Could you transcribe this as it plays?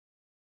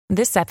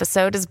This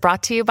episode is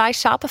brought to you by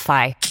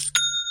Shopify.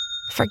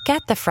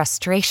 Forget the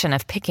frustration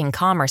of picking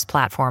commerce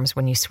platforms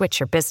when you switch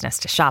your business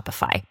to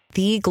Shopify,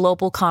 the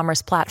global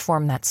commerce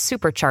platform that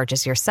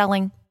supercharges your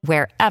selling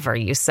wherever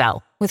you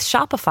sell. With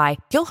Shopify,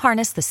 you'll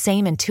harness the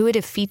same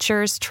intuitive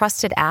features,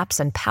 trusted apps,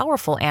 and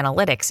powerful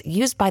analytics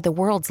used by the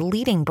world's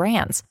leading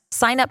brands.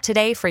 Sign up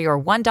today for your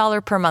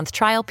 $1 per month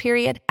trial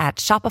period at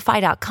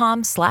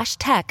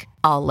shopify.com/tech,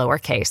 all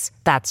lowercase.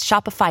 That's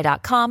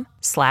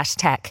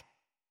shopify.com/tech.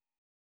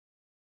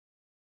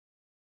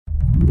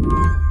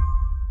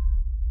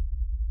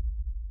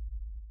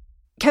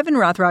 Kevin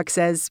Rothrock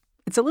says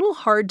it's a little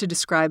hard to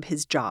describe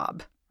his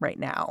job right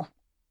now.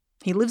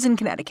 He lives in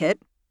Connecticut.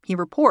 He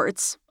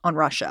reports on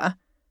Russia.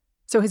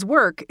 So his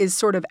work is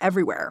sort of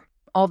everywhere,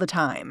 all the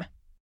time.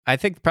 I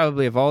think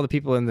probably of all the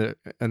people on the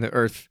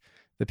Earth,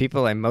 the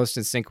people I'm most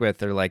in sync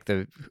with are like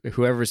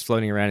whoever's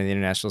floating around in the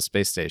International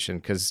Space Station,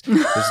 because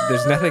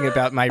there's nothing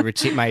about my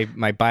routine,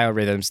 my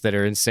biorhythms that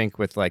are in sync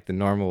with like the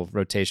normal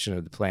rotation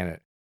of the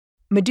planet.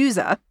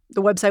 Meduza,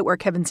 the website where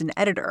Kevin's an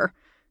editor,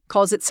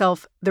 calls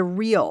itself The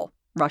Real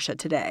Russia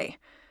Today.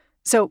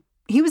 So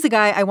he was the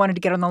guy I wanted to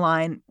get on the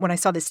line when I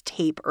saw this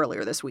tape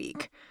earlier this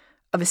week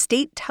of a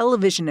state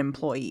television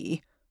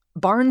employee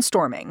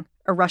barnstorming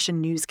a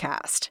Russian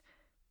newscast.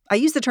 I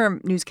use the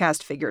term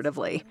newscast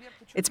figuratively.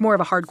 It's more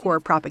of a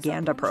hardcore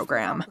propaganda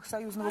program.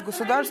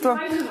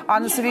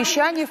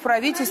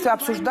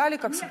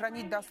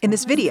 In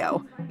this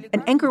video,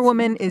 an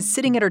anchorwoman is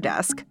sitting at her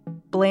desk,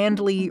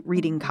 blandly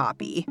reading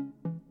copy,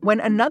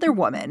 when another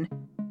woman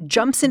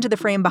jumps into the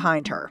frame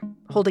behind her,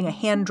 holding a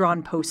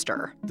hand-drawn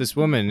poster. This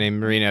woman named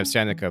Marina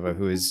Ovsyannikova,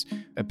 who has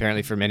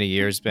apparently for many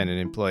years been an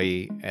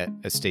employee at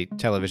a state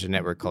television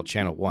network called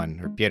Channel One,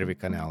 or Первый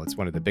канал. It's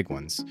one of the big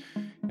ones.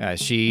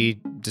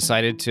 She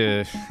decided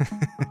to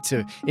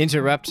to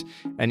interrupt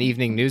an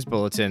evening news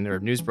bulletin or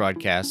news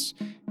broadcast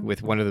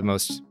with one of the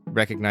most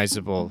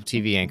recognizable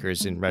TV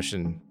anchors in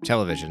Russian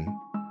television.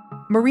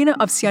 Marina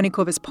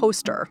Ovsyanikova's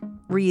poster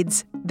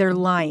reads, "They're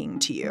lying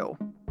to you."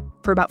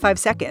 For about 5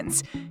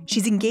 seconds,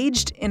 she's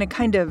engaged in a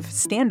kind of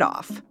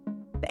standoff.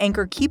 The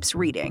anchor keeps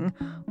reading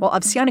while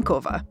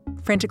Ovsyannikova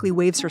frantically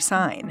waves her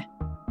sign.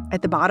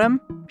 At the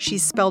bottom,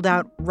 she's spelled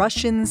out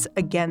Russians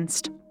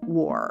against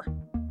war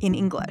in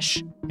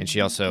English. And she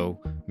also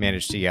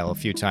managed to yell a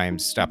few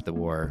times, "Stop the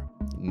war,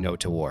 no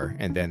to war."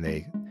 And then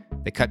they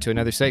cut to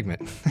another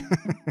segment.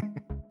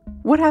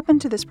 What happened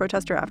to this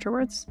protester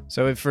afterwards?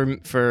 So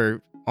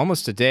for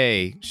almost a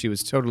day, she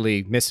was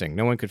totally missing.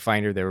 No one could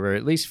find her. There were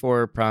at least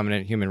 4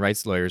 prominent human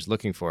rights lawyers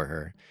looking for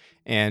her.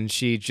 And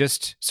she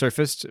just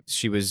surfaced.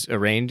 She was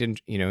arraigned in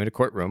a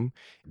courtroom.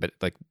 But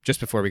like just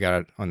before we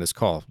got on this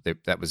call,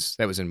 that was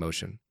in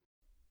motion.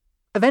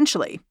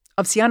 Eventually,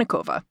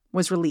 Ovsyannikova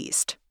was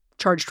released,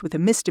 charged with a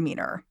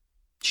misdemeanor.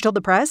 She told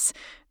the press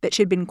that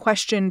she had been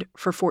questioned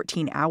for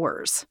 14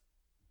 hours.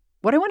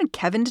 What I wanted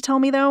Kevin to tell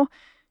me, though,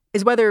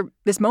 is whether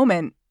this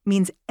moment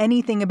means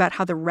anything about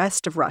how the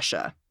rest of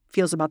Russia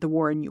feels about the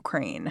war in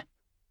Ukraine.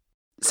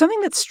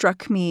 Something that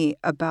struck me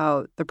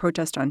about the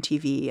protest on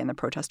TV and the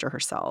protester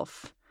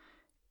herself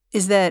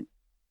is that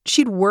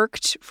she'd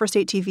worked for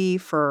state TV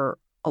for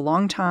a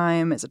long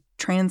time as a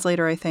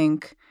translator, I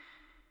think.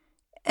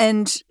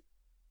 And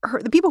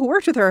the people who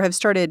worked with her have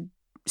started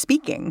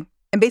speaking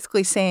and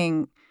basically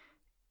saying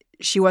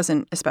she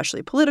wasn't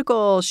especially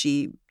political.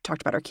 She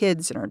talked about her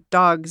kids and her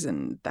dogs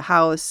and the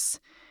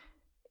house.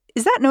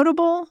 Is that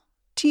notable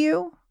to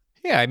you?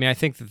 Yeah, I mean, I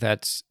think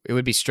it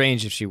would be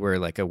strange if she were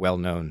like a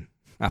well-known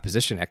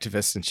opposition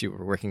activist and she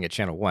were working at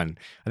Channel One.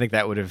 I think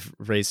that would have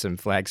raised some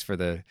flags for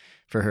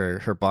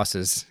her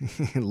bosses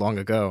long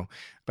ago.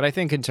 But I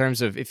think in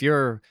terms of if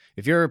you're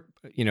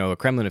a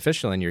Kremlin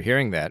official and you're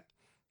hearing that,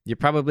 you're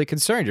probably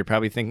concerned. You're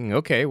probably thinking,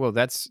 okay, well,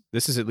 this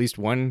is at least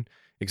one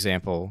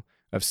example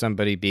of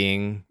somebody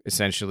being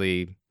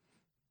essentially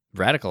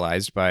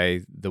radicalized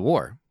by the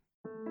war.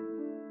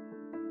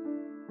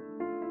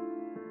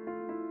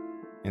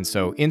 And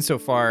so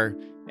insofar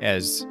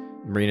as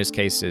Marina's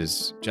case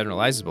is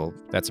generalizable,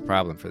 that's a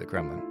problem for the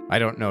Kremlin. I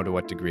don't know to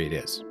what degree it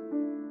is.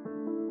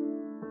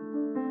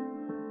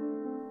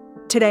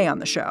 Today on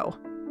the show,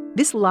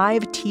 this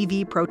live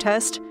TV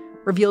protest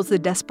reveals the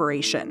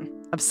desperation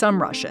of some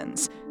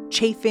Russians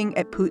chafing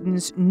at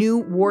Putin's new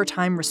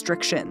wartime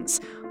restrictions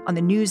on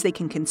the news they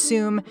can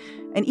consume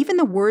and even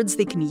the words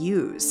they can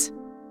use.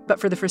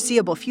 But for the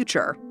foreseeable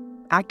future,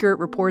 accurate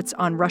reports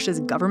on Russia's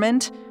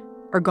government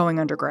are going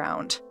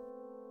underground.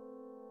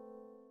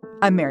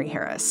 I'm Mary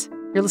Harris.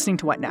 You're listening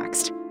to What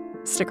Next?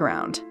 Stick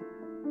around.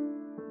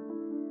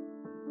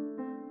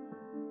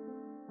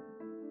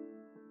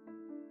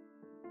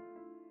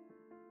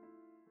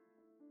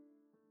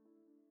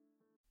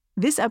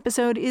 This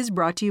episode is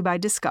brought to you by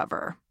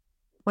Discover.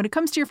 When it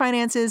comes to your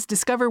finances,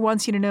 Discover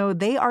wants you to know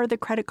they are the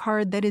credit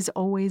card that is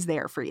always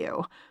there for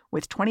you.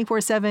 With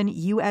 24/7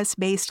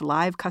 U.S.-based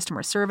live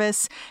customer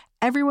service,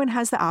 everyone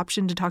has the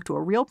option to talk to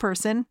a real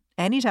person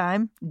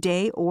anytime,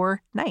 day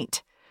or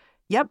night.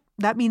 Yep,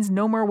 that means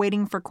no more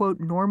waiting for,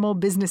 quote, normal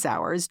business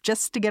hours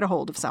just to get a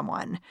hold of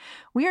someone.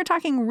 We are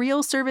talking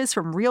real service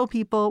from real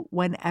people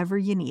whenever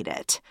you need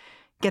it.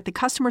 Get the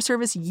customer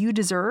service you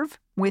deserve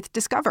with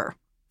Discover.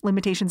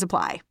 Limitations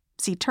apply.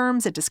 See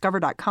terms at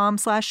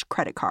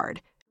discover.com/creditcard.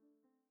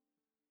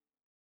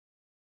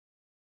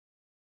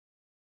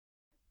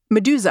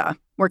 Meduza,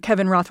 where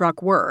Kevin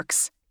Rothrock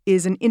works,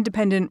 is an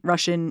independent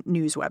Russian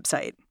news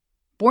website,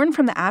 born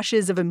from the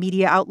ashes of a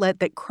media outlet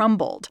that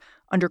crumbled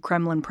under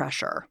Kremlin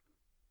pressure.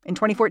 In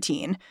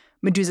 2014,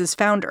 Meduza's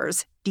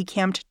founders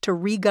decamped to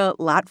Riga,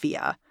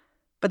 Latvia,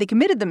 but they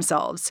committed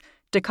themselves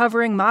to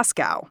covering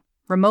Moscow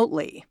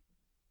remotely.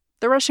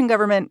 The Russian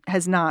government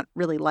has not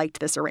really liked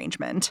this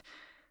arrangement.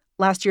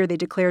 Last year, they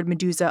declared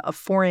Meduza a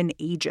foreign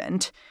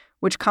agent,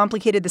 which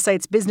complicated the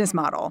site's business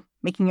model,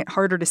 making it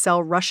harder to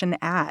sell Russian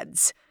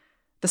ads.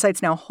 The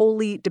site's now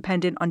wholly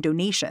dependent on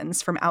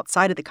donations from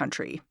outside of the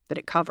country that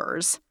it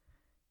covers.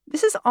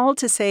 This is all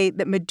to say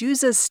that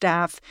Meduza's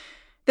staff,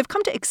 they've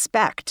come to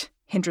expect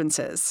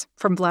hindrances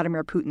from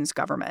Vladimir Putin's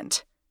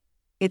government.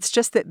 It's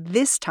just that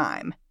this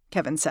time,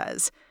 Kevin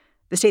says,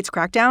 the state's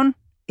crackdown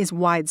is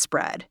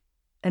widespread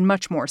and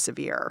much more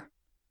severe.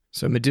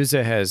 So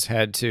Meduza has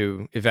had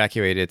to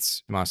evacuate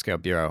its Moscow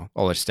bureau.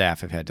 All its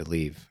staff have had to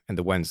leave. And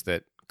the ones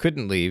that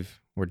couldn't leave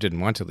or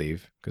didn't want to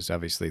leave, because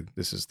obviously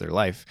this is their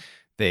life,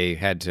 they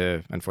had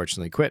to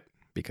unfortunately quit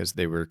because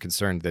they were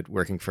concerned that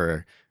working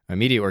for a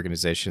media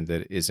organization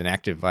that is an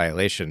active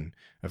violation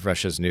of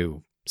Russia's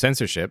new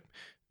censorship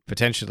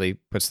potentially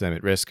puts them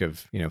at risk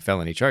of,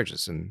 felony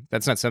charges. And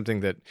that's not something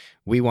that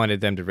we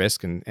wanted them to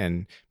risk,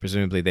 and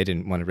presumably they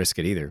didn't want to risk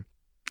it either.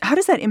 How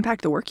does that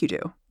impact the work you do?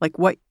 Like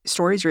what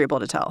stories you're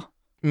able to tell?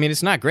 I mean,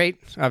 it's not great,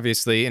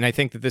 obviously, and I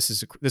think that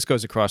this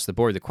goes across the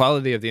board. The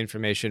quality of the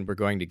information we're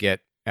going to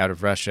get out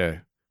of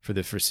Russia for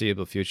the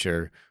foreseeable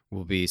future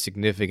will be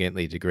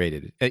significantly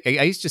degraded.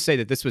 I used to say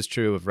that this was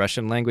true of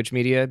Russian language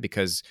media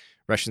because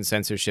Russian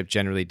censorship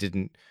generally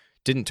didn't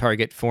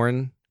target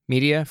foreign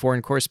media,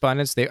 foreign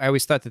correspondents. I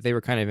always thought that they were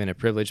kind of in a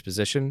privileged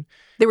position.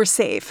 They were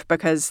safe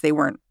because they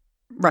weren't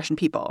Russian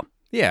people.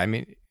 Yeah, I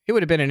mean, it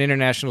would have been an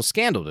international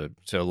scandal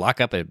to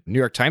lock up a New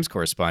York Times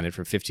correspondent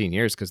for 15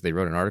 years because they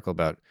wrote an article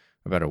about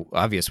an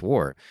obvious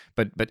war.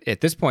 But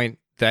at this point,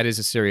 that is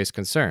a serious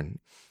concern.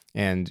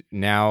 And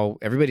now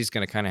everybody's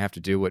going to kind of have to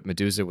do what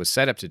Meduza was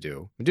set up to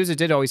do. Meduza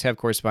did always have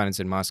correspondents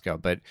in Moscow,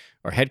 but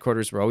our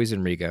headquarters were always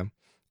in Riga.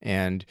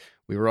 And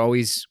we were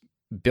always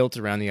built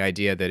around the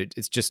idea that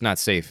it's just not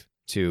safe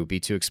to be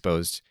too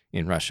exposed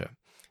in Russia.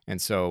 And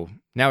so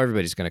now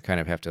everybody's going to kind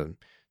of have to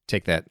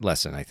take that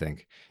lesson, I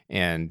think.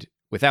 And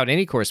without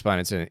any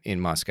correspondence in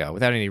Moscow,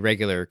 without any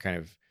regular kind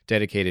of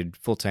dedicated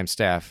full-time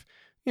staff,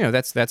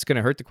 that's going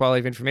to hurt the quality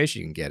of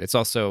information you can get. It's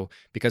also,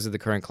 because of the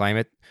current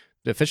climate,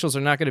 the officials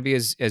are not going to be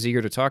as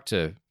eager to talk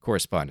to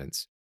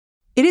correspondents.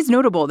 It is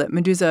notable that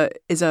Meduza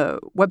is a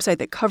website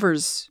that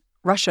covers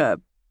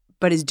Russia,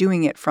 but is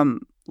doing it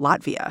from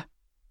Latvia.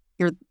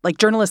 You're like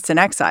journalists in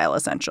exile,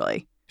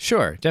 essentially.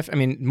 Sure.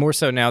 More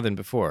so now than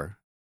before.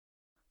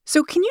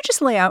 So can you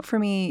just lay out for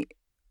me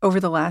over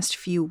the last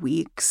few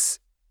weeks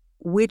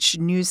which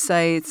news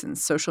sites and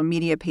social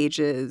media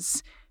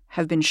pages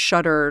have been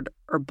shuttered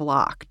or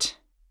blocked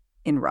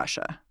in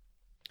Russia?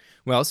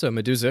 Well, so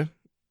Meduza,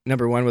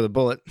 number one with a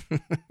bullet.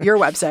 Your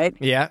website.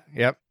 Yeah,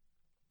 yep.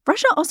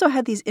 Russia also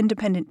had these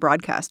independent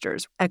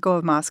broadcasters, Echo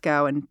of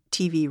Moscow and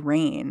TV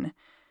Rain.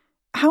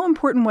 How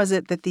important was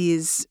it that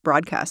these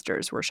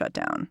broadcasters were shut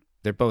down?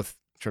 They're both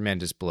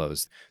tremendous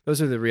blows.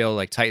 Those are the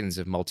real titans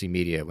of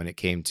multimedia when it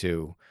came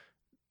to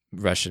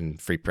Russian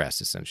free press,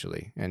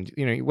 essentially. And,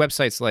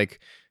 websites like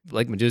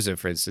Meduza,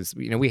 for instance,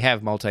 we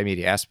have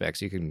multimedia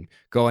aspects. You can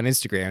go on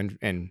Instagram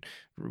and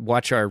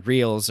watch our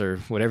reels or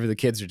whatever the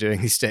kids are doing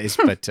these days.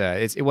 But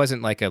it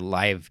wasn't like a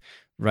live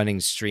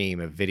running stream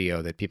of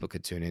video that people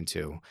could tune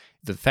into.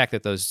 The fact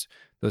that those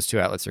two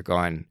outlets are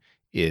gone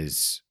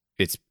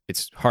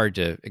it's hard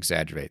to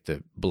exaggerate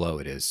the blow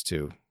it is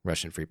to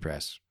Russian free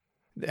press.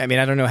 I mean,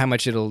 I don't know how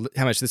much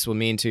this will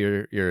mean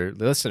to your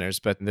listeners,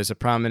 but there's a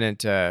prominent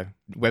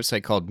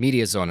website called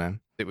Mediazona.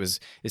 It was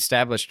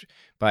established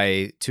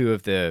by two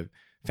of the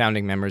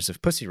founding members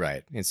of Pussy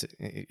Riot,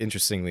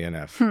 interestingly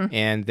enough.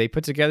 And they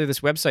put together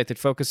this website that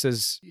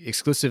focuses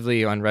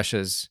exclusively on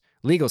Russia's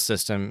legal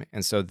system.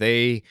 And so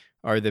they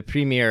are the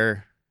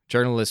premier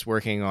journalists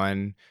working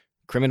on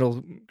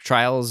criminal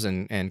trials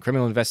and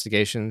criminal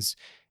investigations.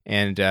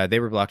 And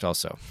they were blocked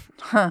also.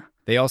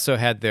 They also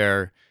had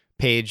their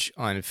page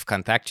on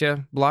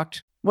VKontakte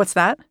blocked. What's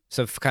that?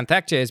 So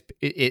VKontakte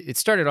it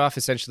started off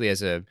essentially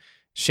as a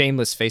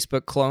shameless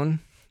Facebook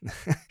clone,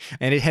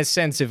 and it has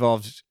since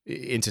evolved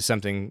into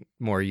something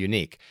more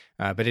unique.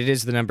 But it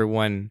is the number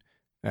one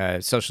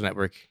social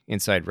network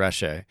inside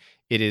Russia.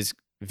 It is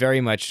very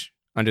much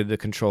under the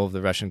control of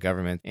the Russian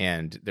government,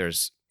 and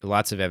there's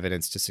lots of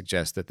evidence to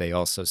suggest that they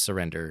also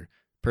surrender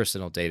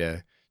personal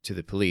data to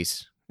the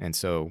police. And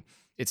so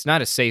it's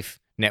not a safe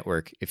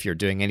network if you're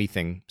doing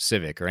anything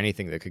civic or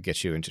anything that could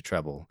get you into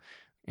trouble.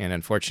 And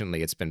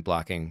unfortunately, it's been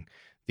blocking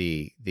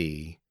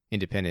the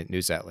independent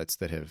news outlets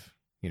that have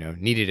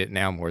needed it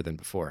now more than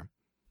before.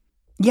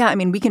 Yeah, I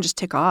mean, we can just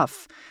tick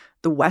off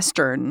the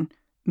Western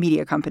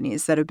media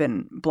companies that have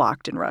been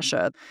blocked in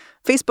Russia.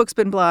 Facebook's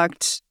been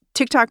blocked.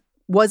 TikTok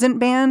wasn't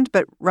banned,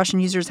 but Russian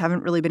users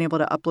haven't really been able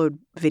to upload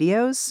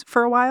videos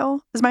for a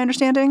while, is my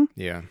understanding.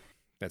 Yeah,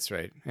 that's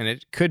right. And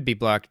it could be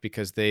blocked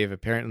because they've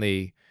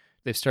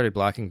started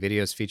blocking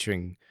videos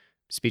featuring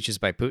speeches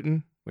by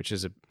Putin, which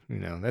is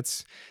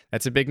that's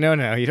a big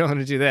no-no. You don't want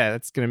to do that.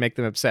 That's going to make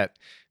them upset.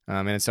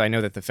 And so I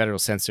know that the federal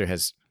censor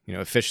has,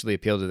 officially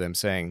appealed to them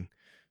saying,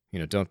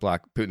 don't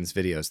block Putin's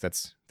videos.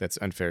 That's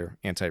unfair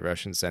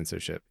anti-Russian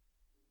censorship.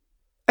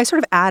 I sort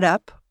of add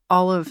up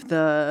all of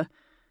the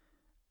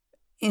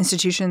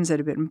institutions that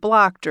have been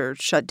blocked or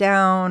shut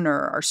down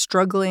or are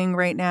struggling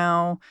right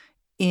now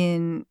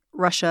in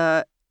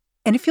Russia,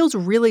 and it feels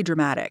really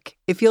dramatic.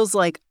 It feels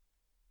like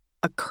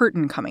a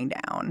curtain coming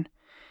down.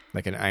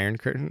 Like an iron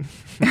curtain?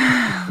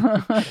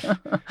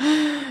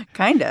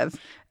 Kind of.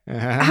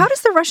 How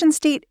does the Russian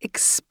state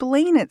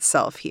explain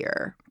itself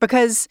here?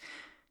 Because,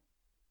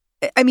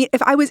 I mean,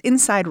 if I was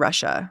inside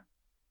Russia,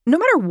 no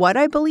matter what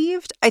I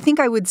believed, I think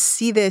I would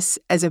see this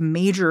as a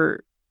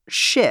major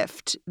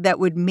shift that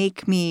would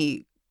make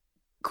me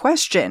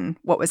question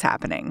what was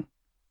happening.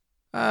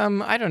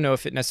 I don't know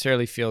if it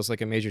necessarily feels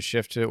like a major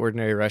shift to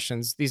ordinary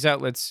Russians. These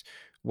outlets,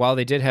 while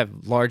they did have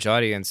large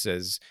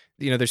audiences,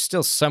 they're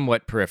still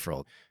somewhat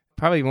peripheral.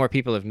 Probably more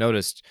people have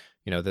noticed,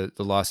 the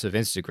loss of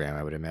Instagram,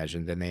 I would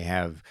imagine, than they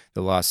have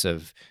the loss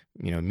of,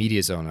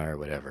 MediaZona or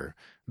whatever.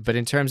 But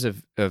in terms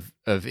of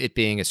it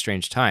being a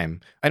strange time,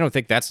 I don't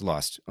think that's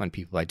lost on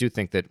people. I do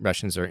think that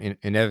Russians are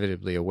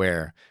inevitably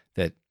aware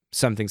that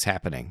something's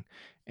happening,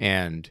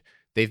 and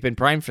they've been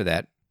primed for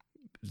that.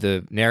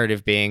 The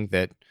narrative being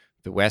that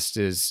the West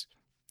is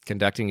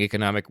conducting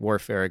economic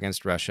warfare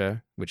against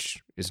Russia,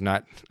 which is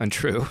not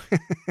untrue.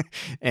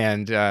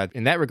 And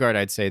in that regard,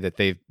 I'd say that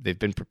they've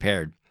been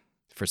prepared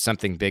for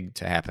something big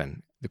to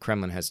happen. The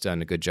Kremlin has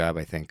done a good job,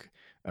 I think,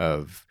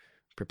 of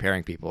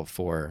preparing people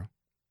for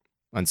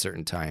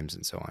uncertain times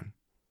and so on.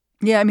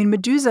 Yeah, I mean,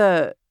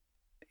 Meduza,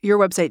 your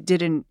website,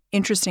 did an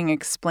interesting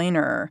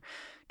explainer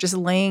just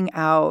laying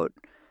out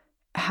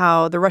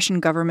how the Russian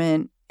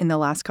government in the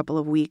last couple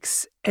of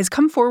weeks has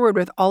come forward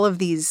with all of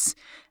these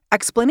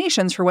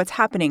explanations for what's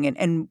happening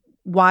and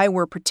why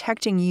we're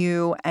protecting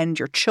you and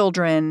your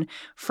children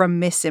from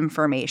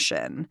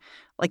misinformation.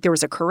 Like there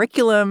was a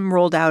curriculum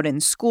rolled out in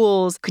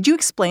schools. Could you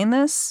explain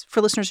this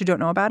for listeners who don't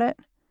know about it?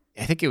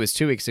 I think it was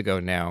 2 weeks ago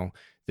now.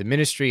 The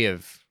Ministry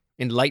of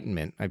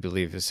Enlightenment, I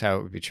believe, is how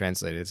it would be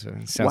translated. So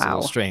it sounds a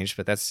little strange,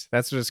 but that's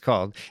what it's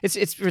called.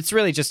 It's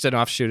really just an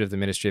offshoot of the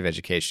Ministry of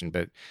Education,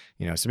 but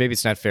so maybe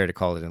it's not fair to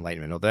call it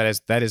enlightenment. Although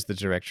that is the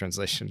direct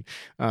translation.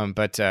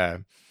 But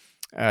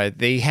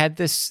they had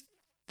this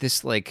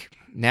like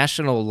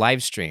national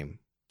live stream.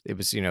 It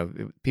was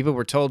people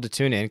were told to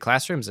tune in,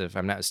 classrooms, if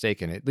I'm not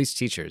mistaken, at least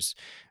teachers,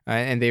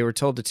 and they were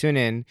told to tune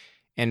in.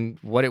 And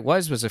what it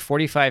was a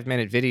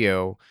 45-minute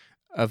video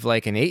of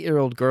like an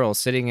 8-year-old girl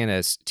sitting in a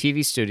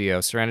TV studio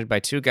surrounded by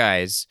two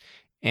guys.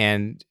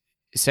 And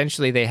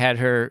essentially they had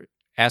her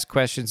ask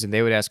questions and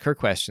they would ask her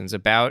questions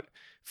about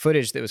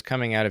footage that was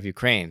coming out of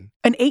Ukraine.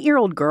 An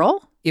 8-year-old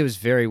girl? It was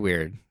very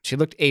weird. She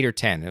looked 8 or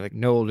 10, like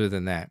no older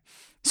than that.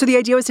 So the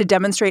idea was to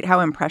demonstrate how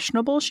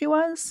impressionable she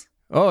was?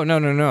 Oh,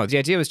 no. The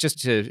idea was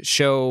just to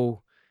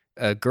show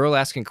a girl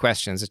asking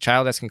questions, a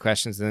child asking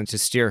questions, and then to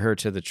steer her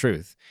to the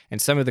truth.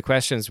 And some of the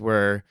questions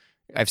were,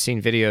 I've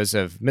seen videos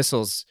of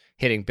missiles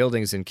hitting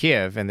buildings in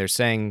Kiev, and they're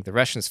saying the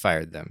Russians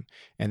fired them.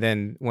 And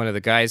then one of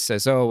the guys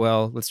says, oh,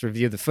 well, let's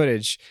review the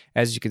footage.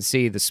 As you can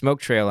see, the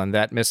smoke trail on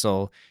that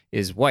missile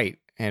is white,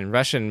 and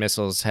Russian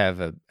missiles have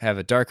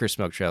a darker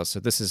smoke trail, so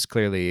this is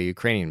clearly a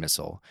Ukrainian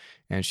missile.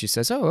 And she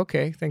says, oh,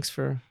 okay, thanks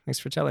for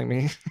telling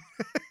me.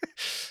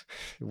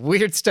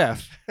 Weird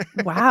stuff.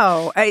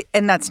 Wow.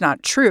 And that's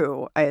not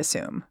true, I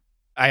assume.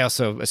 I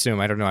also assume,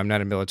 I don't know, I'm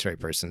not a military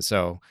person,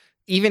 so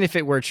even if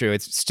it were true,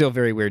 it's still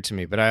very weird to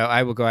me, but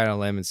I will go out on a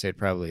limb and say it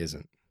probably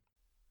isn't.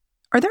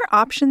 Are there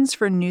options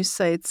for news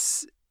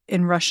sites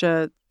in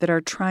Russia that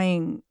are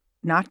trying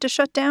not to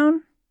shut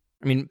down?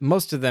 I mean,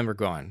 most of them are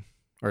gone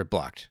or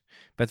blocked,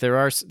 but there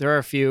are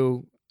a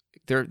few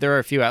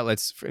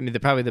outlets. I mean,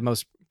 probably the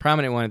most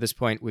prominent one at this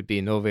point would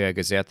be Novaya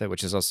Gazeta,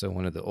 which is also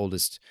one of the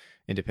oldest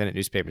independent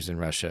newspapers in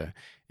Russia,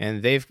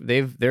 and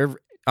they're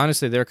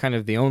honestly, they're kind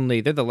of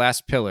they're the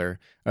last pillar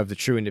of the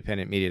true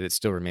independent media that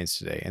still remains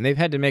today. And they've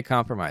had to make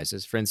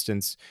compromises. For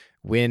instance,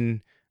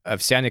 when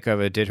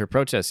Ovsyannikova did her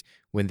protest,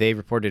 when they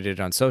reported it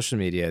on social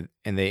media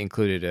and they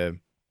included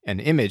an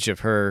image of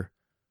her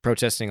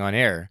protesting on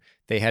air,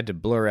 they had to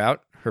blur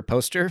out her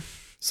poster.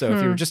 So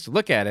if you were just to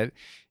look at it,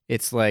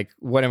 it's like,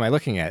 what am I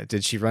looking at?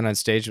 Did she run on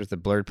stage with a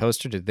blurred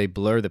poster? Did they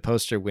blur the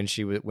poster when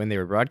they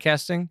were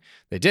broadcasting?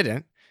 They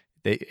didn't.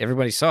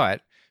 Everybody saw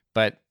it,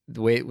 but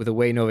the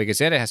way Novaya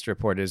Gazeta has to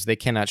report is they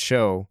cannot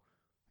show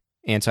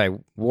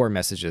anti-war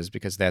messages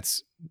because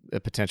that's a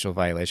potential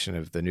violation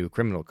of the new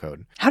criminal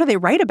code. How do they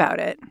write about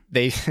it?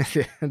 They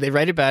they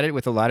write about it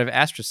with a lot of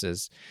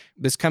asterisks.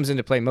 This comes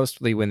into play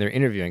mostly when they're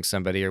interviewing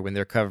somebody or when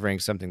they're covering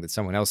something that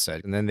someone else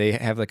said. And then they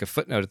have like a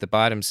footnote at the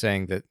bottom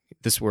saying that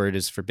this word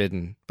is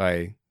forbidden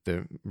by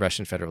the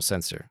Russian federal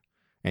censor.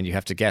 And you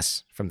have to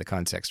guess from the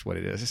context what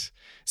it is.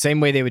 Same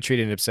way they would treat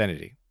an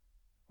obscenity.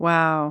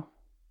 Wow.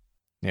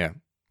 Yeah.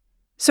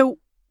 So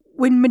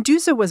when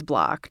Meduza was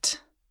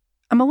blocked,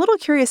 I'm a little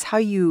curious how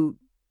you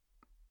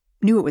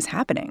knew it was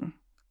happening.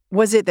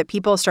 Was it that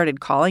people started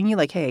calling you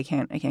like, hey, I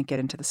can't get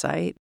into the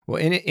site? Well,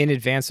 in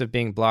advance of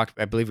being blocked,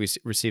 I believe we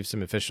received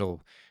some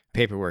official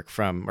paperwork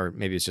from, or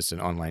maybe it's just an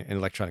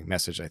electronic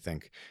message, I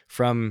think,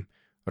 from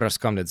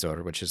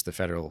Roskomnadzor, which is the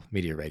federal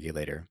media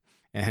regulator.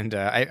 And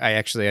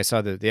I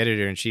saw the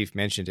editor-in-chief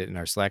mentioned it in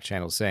our Slack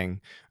channel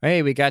saying,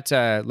 hey, we got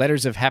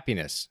letters of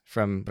happiness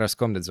from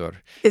Roskomnadzor.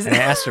 And I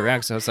asked around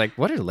because I was like,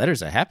 what are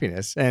letters of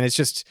happiness? And it's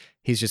just,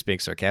 he's just being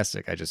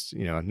sarcastic. I just,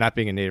 not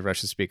being a native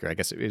Russian speaker, I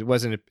guess it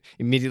wasn't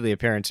immediately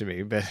apparent to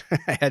me, but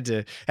I had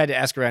to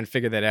ask around and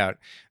figure that out.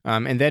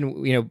 And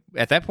then,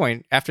 at that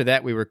point, after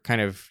that, we were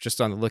kind of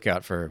just on the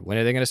lookout for when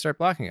are they going to start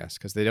blocking us?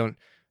 Because you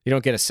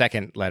don't get a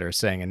second letter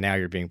saying, and now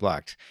you're being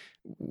blocked.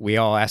 We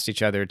all asked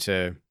each other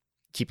to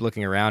keep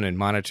looking around and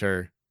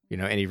monitor,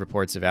 any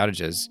reports of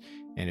outages.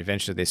 And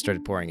eventually they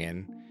started pouring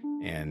in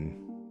and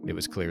it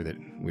was clear that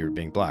we were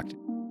being blocked.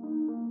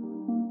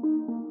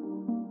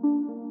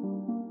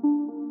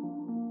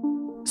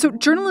 So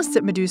journalists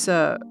at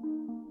Meduza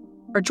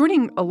are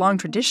joining a long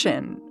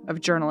tradition of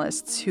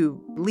journalists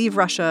who leave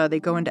Russia, they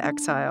go into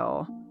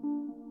exile.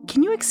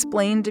 Can you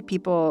explain to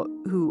people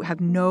who have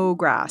no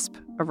grasp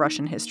of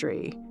Russian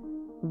history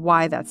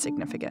why that's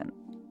significant?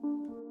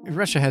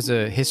 Russia has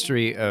a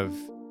history of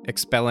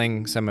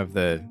expelling some of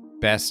the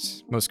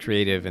best, most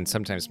creative, and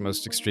sometimes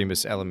most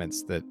extremist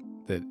elements that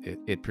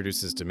it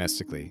produces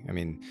domestically. I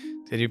mean,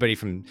 anybody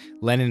from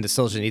Lenin to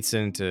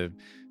Solzhenitsyn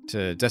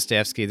to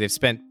Dostoevsky, they've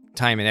spent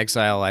time in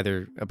exile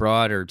either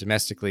abroad or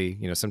domestically.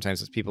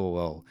 Sometimes people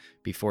will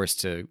be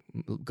forced to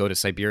go to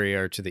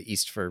Siberia or to the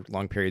east for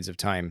long periods of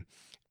time.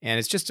 And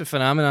it's just a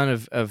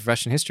phenomenon of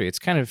Russian history. It's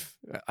kind of,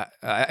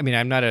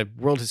 I'm not a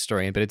world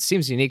historian, but it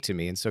seems unique to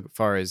me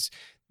insofar as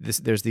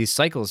there's these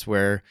cycles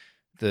where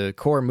the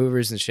core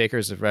movers and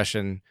shakers of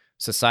Russian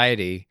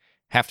society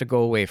have to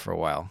go away for a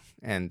while.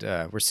 And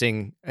we're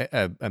seeing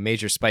a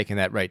major spike in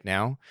that right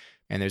now.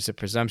 And there's a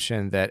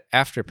presumption that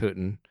after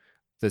Putin,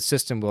 the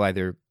system will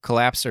either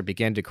collapse or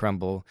begin to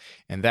crumble.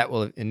 And that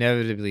will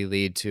inevitably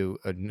lead to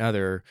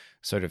another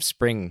sort of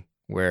spring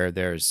where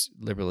there's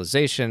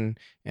liberalization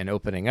and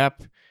opening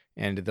up.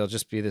 And there'll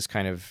just be this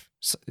kind of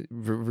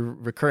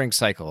recurring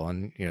cycle.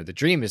 And, the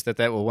dream is that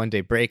will one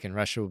day break and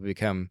Russia will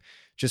become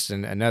just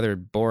another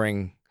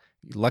boring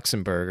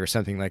Luxembourg or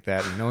something like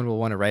that, and no one will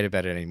want to write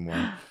about it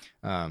anymore.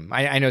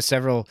 I know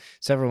several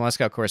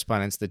Moscow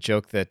correspondents that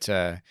joke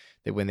that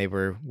when they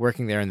were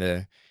working there in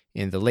the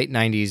late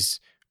 90s,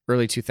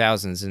 early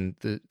 2000s, and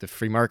the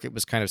free market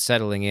was kind of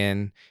settling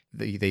in,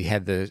 they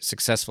had the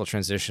successful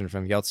transition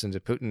from Yeltsin to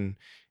Putin,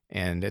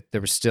 and there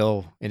was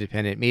still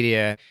independent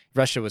media.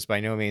 Russia was by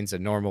no means a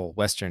normal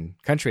Western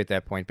country at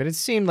that point, but it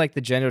seemed like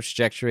the general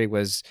trajectory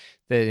was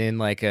that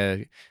in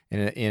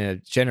a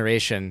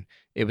generation,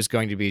 it was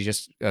going to be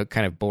just a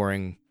kind of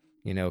boring,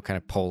 kind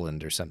of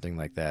Poland or something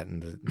like that.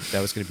 And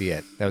that was going to be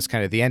it. That was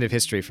kind of the end of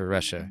history for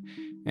Russia.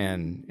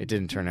 And it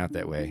didn't turn out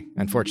that way,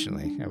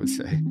 unfortunately, I would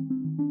say.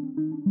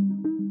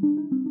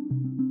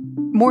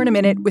 More in a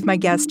minute with my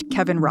guest,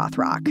 Kevin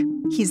Rothrock.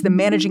 He's the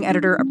managing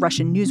editor of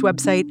Russian news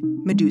website,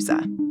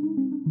 Meduza.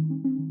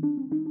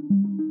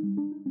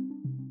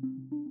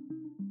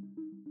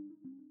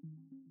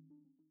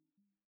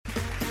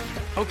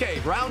 Okay,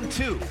 round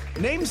two.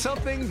 Name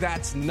something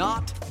that's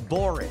not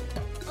boring.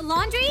 A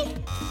laundry?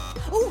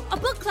 Ooh, a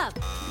book club.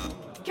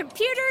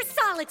 Computer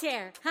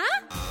solitaire,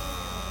 huh?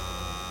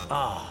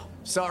 Ah,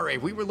 sorry,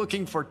 we were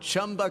looking for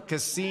Chumba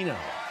Casino.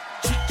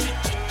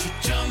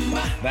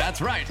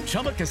 That's right,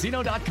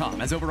 ChumbaCasino.com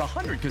has over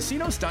 100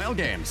 casino-style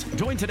games.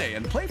 Join today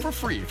and play for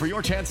free for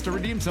your chance to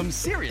redeem some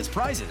serious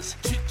prizes.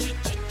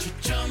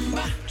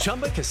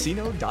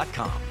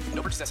 ChumbaCasino.com.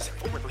 No purchase necessary.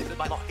 Void where prohibited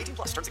by law. 18+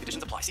 terms and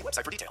conditions apply. See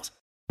website for details.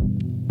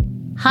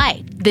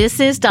 Hi, this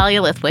is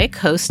Dahlia Lithwick,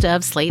 host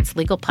of Slate's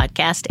legal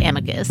podcast,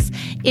 Amicus.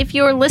 If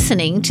you're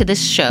listening to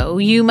this show,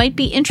 you might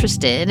be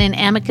interested in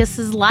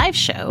Amicus's live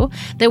show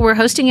that we're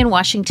hosting in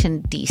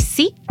Washington,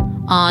 D.C.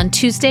 on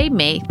Tuesday,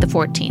 May the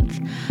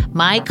 14th.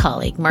 My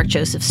colleague, Mark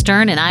Joseph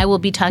Stern, and I will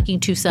be talking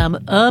to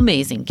some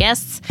amazing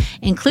guests,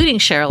 including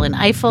Sherrilyn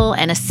Ifill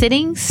and a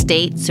sitting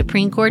state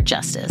Supreme Court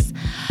justice,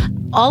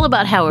 all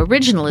about how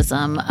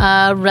originalism,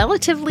 a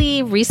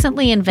relatively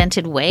recently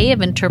invented way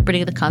of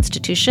interpreting the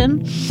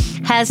Constitution,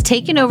 has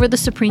taken over the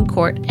Supreme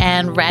Court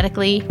and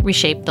radically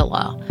reshaped the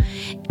law.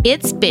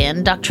 It's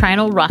been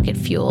doctrinal rocket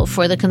fuel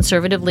for the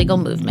conservative legal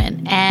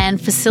movement and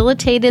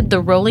facilitated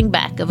the rolling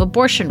back of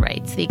abortion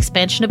rights, the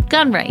expansion of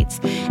gun rights,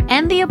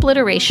 and the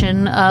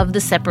obliteration of the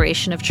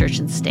separation of church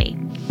and state.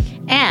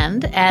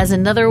 And as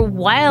another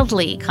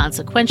wildly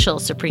consequential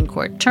Supreme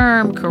Court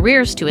term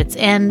careers to its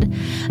end,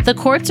 the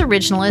court's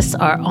originalists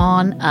are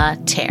on a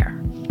tear.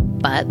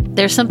 But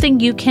there's something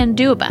you can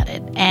do about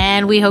it,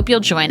 and we hope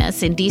you'll join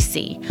us in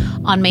D.C.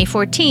 on May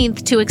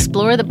 14th to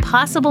explore the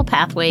possible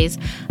pathways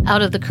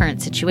out of the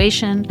current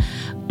situation.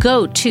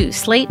 Go to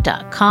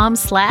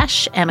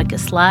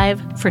slate.com/Amicus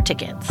Live for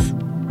tickets.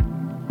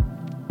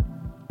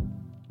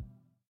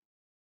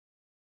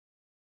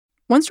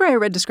 One story I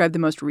read described the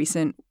most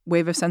recent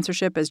wave of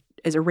censorship as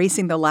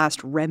erasing the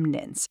last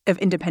remnants of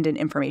independent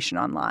information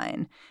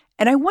online.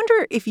 And I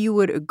wonder if you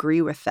would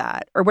agree with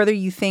that, or whether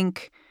you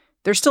think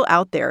they're still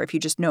out there if you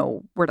just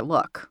know where to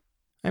look.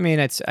 I mean,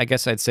 I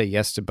guess I'd say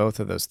yes to both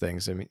of those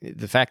things. I mean,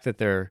 the fact that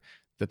the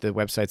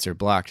websites are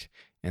blocked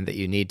and that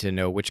you need to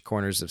know which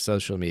corners of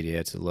social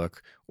media to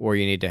look, or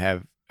you need to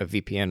have a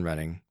VPN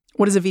running.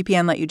 What does a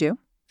VPN let you do?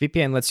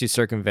 VPN lets you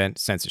circumvent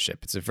censorship.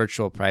 It's a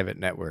virtual private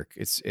network.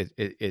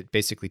 It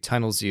basically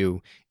tunnels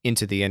you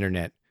into the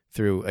internet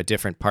through a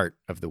different part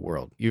of the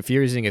world. If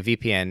you're using a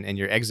VPN and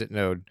your exit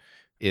node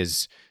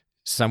is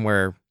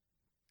somewhere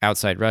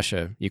outside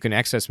Russia, you can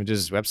access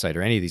Medusa's website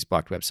or any of these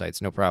blocked websites,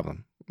 no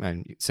problem.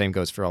 And same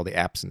goes for all the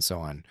apps and so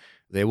on.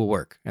 They will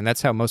work. And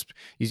that's how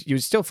you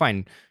still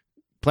find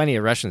plenty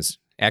of Russians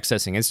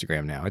accessing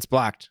Instagram now. It's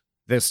blocked.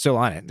 They're still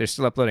on it. They're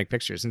still uploading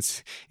pictures. And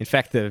in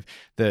fact, the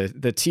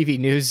TV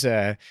news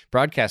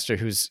broadcaster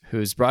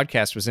whose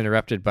broadcast was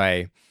interrupted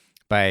by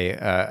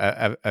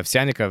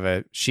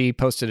Ovsyannikova, she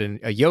posted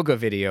a yoga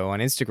video on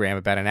Instagram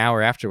about an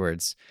hour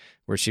afterwards,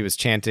 where she was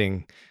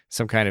chanting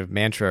some kind of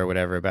mantra or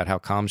whatever about how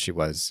calm she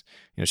was.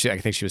 I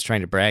think she was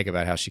trying to brag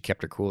about how she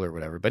kept her cool or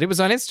whatever. But it was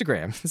on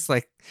Instagram. It's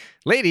like,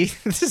 lady,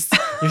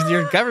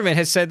 your government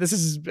has said this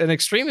is an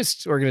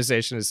extremist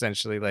organization,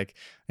 essentially. Like,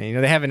 they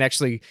haven't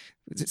actually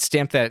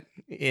stamped that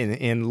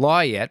in law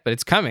yet, but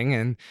it's coming.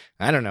 And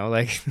I don't know,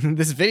 like,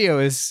 this video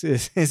is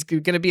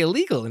going to be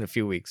illegal in a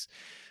few weeks.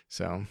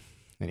 So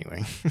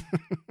anyway.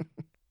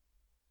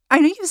 I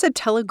know you said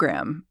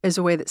Telegram is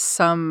a way that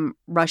some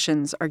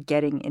Russians are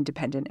getting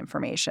independent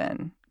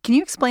information. Can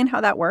you explain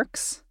how that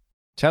works?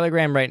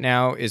 Telegram right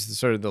now is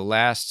sort of the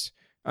last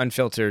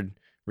unfiltered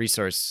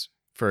resource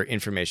for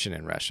information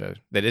in Russia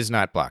that is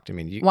not blocked. I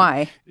mean,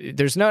 why?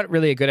 There's not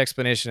really a good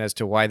explanation as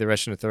to why the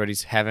Russian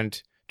authorities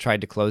haven't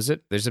tried to close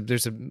it. There's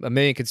a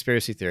million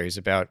conspiracy theories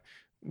about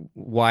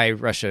why the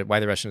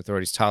Russian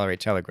authorities tolerate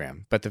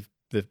Telegram. But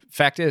the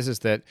fact is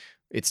that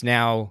it's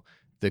now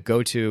the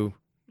go-to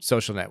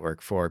social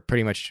network for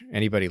pretty much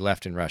anybody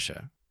left in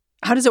Russia.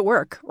 How does it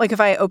work? Like, if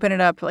I open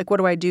it up, like, what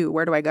do I do?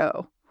 Where do I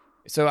go?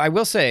 So I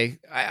will say,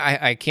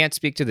 I can't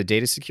speak to the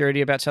data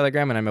security about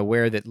Telegram, and I'm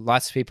aware that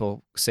lots of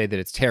people say that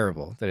it's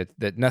terrible,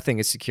 that nothing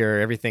is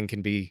secure, everything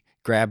can be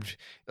grabbed.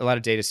 A lot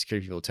of data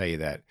security people tell you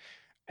that.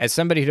 As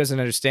somebody who doesn't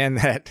understand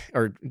that,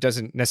 or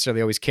doesn't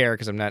necessarily always care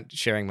because I'm not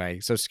sharing my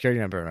social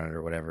security number on it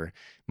or whatever,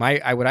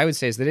 what I would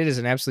say is that it is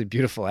an absolutely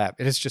beautiful app.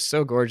 It is just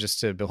so gorgeous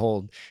to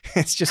behold.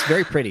 It's just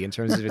very pretty in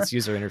terms of its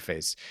user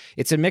interface.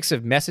 It's a mix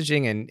of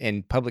messaging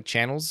and public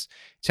channels.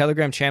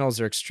 Telegram channels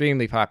are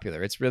extremely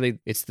popular. It's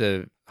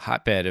the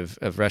hotbed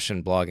of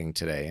Russian blogging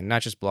today, and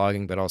not just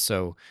blogging, but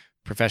also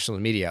professional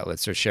media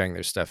outlets are sharing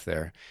their stuff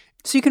there.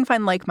 So you can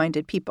find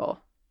like-minded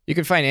people. You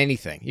can find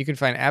anything. You can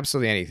find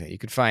absolutely anything. You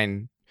could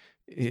find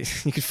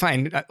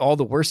all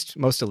the worst,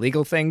 most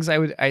illegal things.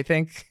 I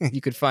think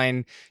you could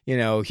find,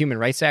 human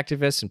rights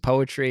activists and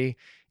poetry.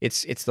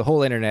 It's the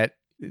whole internet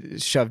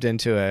shoved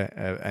into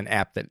an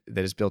app that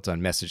is built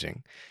on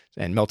messaging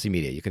and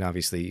multimedia. You can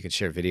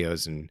share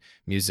videos and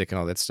music and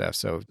all that stuff.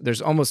 So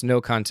there's almost no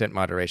content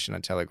moderation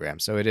on Telegram.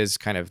 So it is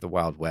kind of the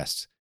Wild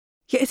West.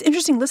 Yeah, it's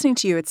interesting listening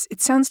to you.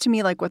 It sounds to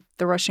me like what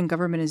the Russian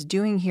government is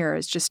doing here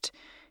is just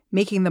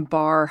making the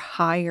bar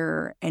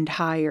higher and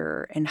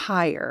higher and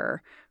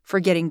higher for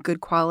getting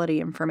good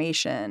quality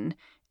information,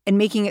 and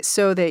making it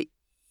so that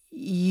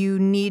you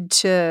need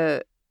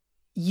to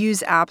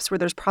use apps where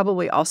there's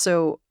probably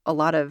also a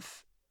lot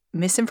of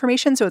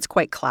misinformation, so it's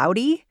quite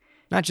cloudy.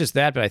 Not just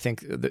that, but I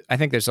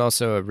think there's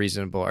also a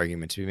reasonable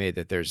argument to be made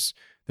that there's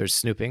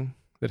snooping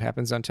that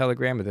happens on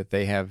Telegram, and that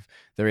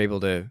they're able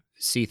to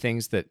see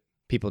things that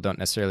people don't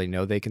necessarily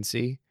know they can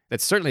see.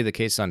 That's certainly the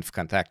case on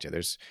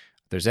Kontakte.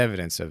 There's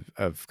evidence of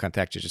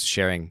Kontakte just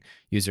sharing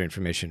user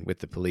information with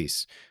the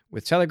police.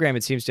 With Telegram,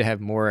 it seems to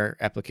have more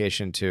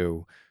application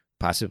to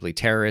possibly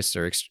terrorists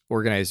or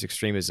organized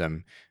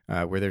extremism,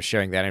 where they're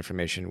sharing that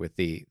information with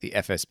the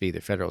FSB, the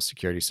Federal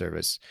Security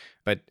Service.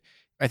 But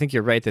I think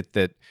you're right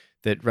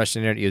that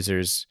Russian internet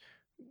users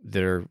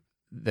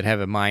that have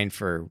a mind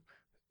for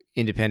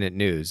independent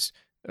news,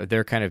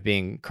 they're kind of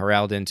being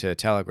corralled into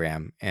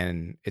Telegram,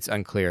 and it's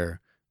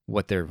unclear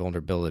what their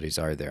vulnerabilities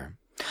are there.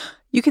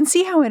 You can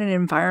see how in an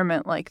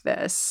environment like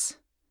this,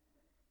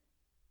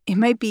 it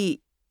might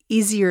be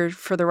easier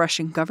for the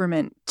Russian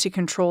government to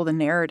control the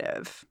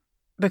narrative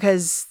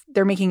because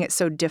they're making it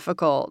so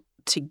difficult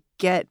to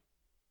get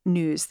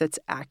news that's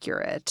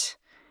accurate.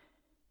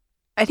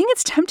 I think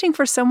it's tempting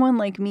for someone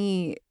like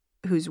me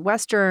who's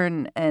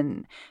Western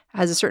and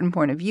has a certain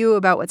point of view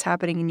about what's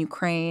happening in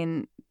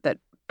Ukraine that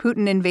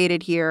Putin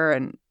invaded here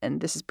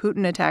and this is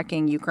Putin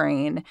attacking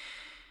Ukraine,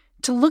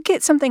 to look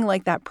at something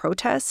like that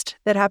protest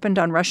that happened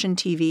on Russian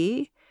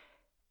TV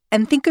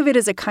and think of it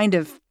as a kind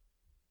of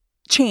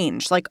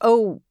change, like,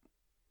 oh,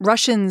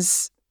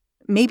 Russians,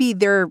 maybe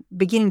they're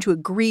beginning to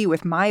agree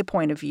with my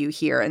point of view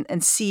here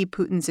and see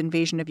Putin's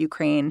invasion of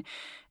Ukraine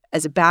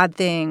as a bad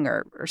thing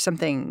or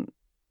something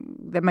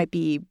that might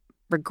be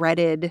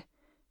regretted.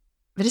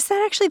 But is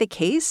that actually the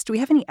case? Do we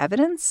have any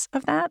evidence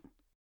of that?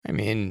 I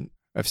mean,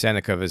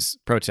 Ovsyannikov's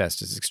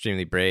protest is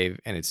extremely brave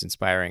and it's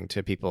inspiring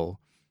to people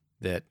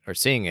that are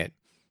seeing it.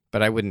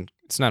 But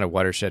it's not a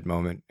watershed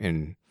moment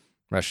in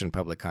Russian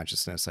public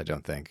consciousness, I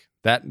don't think.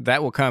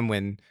 That will come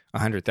when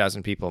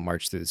 100,000 people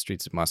march through the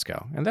streets of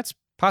Moscow. And that's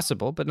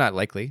possible, but not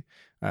likely.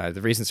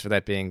 The reasons for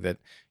that being that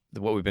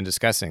what we've been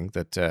discussing,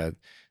 that the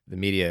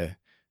media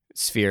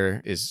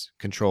sphere is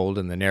controlled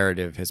and the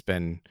narrative has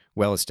been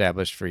well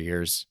established for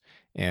years.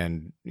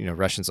 And,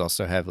 Russians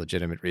also have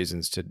legitimate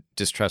reasons to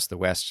distrust the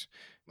West.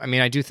 I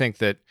mean, I do think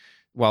that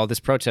while this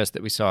protest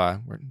that we saw,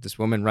 where this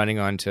woman running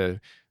onto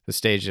the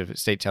stage of a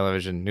state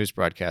television news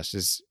broadcast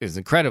is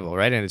incredible,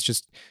 right? And it's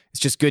just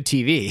good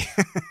TV.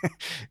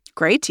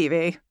 Great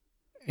TV.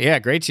 Yeah,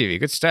 great TV,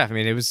 good stuff. I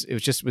mean, it was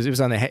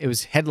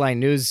headline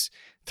news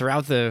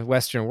throughout the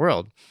Western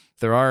world.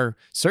 There are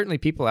certainly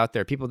people out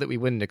there, people that we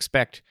wouldn't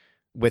expect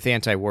with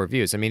anti-war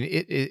views. I mean,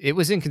 it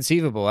was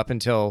inconceivable up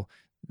until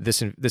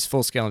this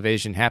full-scale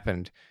invasion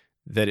happened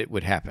that it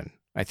would happen.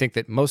 I think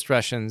that most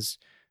Russian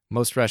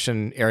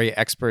area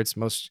experts,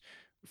 most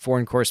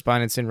foreign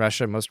correspondents in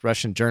Russia, most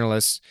Russian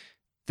journalists,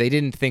 they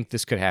didn't think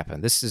this could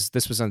happen. This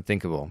was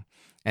unthinkable.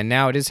 And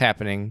now it is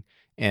happening,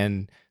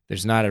 and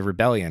there's not a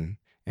rebellion.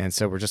 And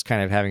so we're just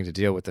kind of having to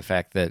deal with the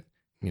fact that,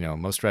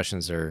 most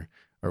Russians are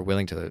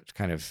willing to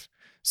kind of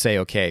say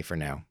okay for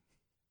now.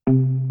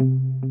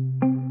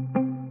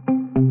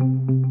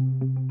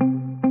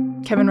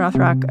 Kevin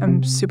Rothrock,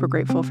 I'm super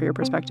grateful for your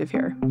perspective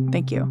here.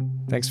 Thank you.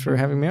 Thanks for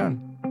having me on.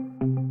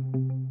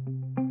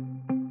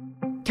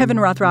 Kevin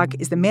Rothrock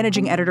is the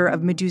managing editor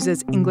of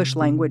Meduza's English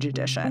language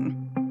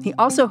edition. He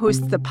also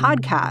hosts the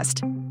podcast,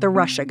 The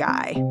Russia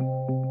Guy.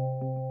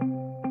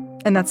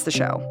 And that's the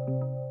show.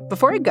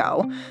 Before I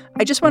go,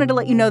 I just wanted to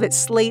let you know that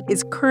Slate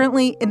is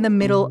currently in the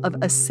middle of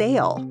a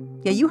sale.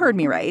 Yeah, you heard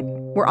me right.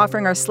 We're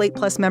offering our Slate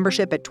Plus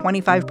membership at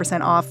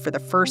 25% off for the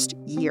first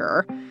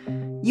year.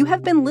 You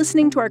have been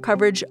listening to our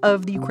coverage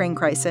of the Ukraine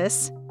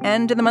crisis,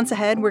 and in the months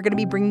ahead, we're going to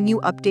be bringing you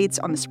updates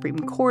on the Supreme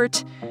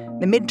Court,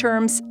 the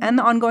midterms, and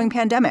the ongoing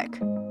pandemic.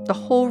 The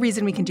whole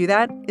reason we can do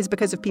that is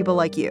because of people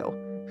like you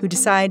who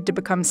decide to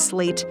become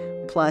Slate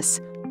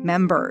Plus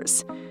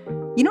members.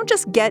 You don't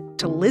just get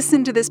to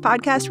listen to this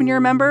podcast when you're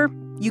a member.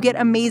 You get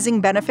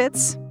amazing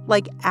benefits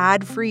like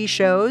ad-free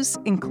shows,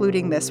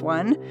 including this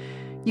one.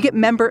 You get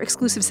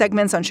member-exclusive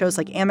segments on shows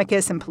like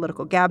Amicus and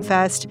Political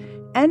Gabfest,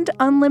 and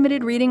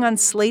unlimited reading on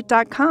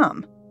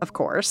Slate.com, of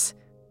course.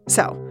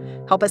 So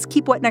help us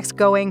keep What Next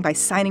going by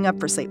signing up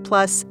for Slate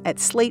Plus at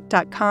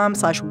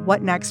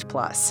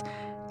slate.com/whatnextplus.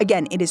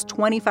 Again, it is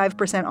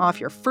 25%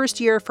 off your first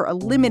year for a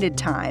limited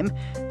time.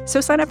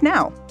 So sign up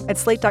now at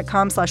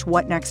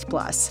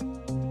slate.com/whatnextplus.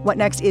 What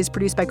Next is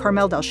produced by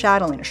Carmel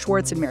Delshad, Elena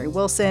Schwartz, and Mary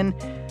Wilson.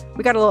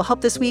 We got a little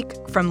help this week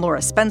from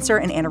Laura Spencer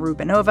and Anna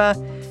Rubinova,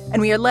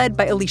 and we are led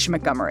by Alicia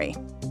Montgomery.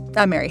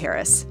 I'm Mary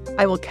Harris.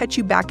 I will catch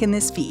you back in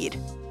this feed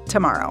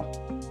tomorrow.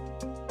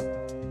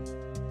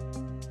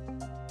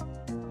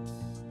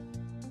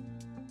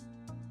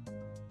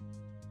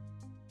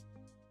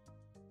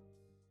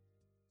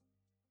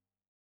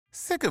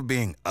 Sick of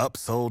being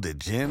upsold at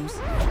gyms?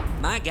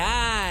 My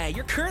guy,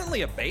 you're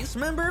currently a base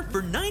member?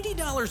 For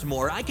 $90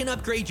 more, I can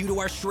upgrade you to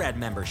our Shred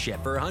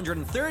membership. For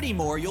 $130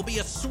 more, you'll be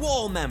a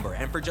Swole member.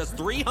 And for just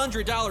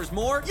 $300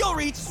 more, you'll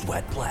reach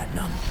Sweat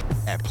Platinum.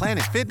 At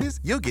Planet Fitness,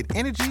 you'll get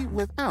energy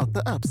without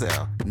the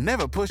upsell.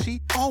 Never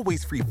pushy,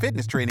 always free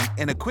fitness training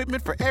and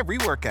equipment for every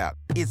workout.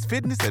 It's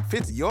fitness that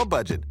fits your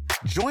budget.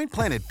 Join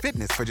Planet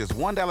Fitness for just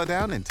 $1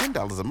 down and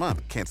 $10 a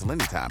month. Cancel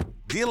anytime.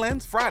 Deal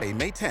ends Friday,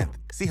 May 10th.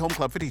 See Home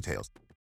Club for details.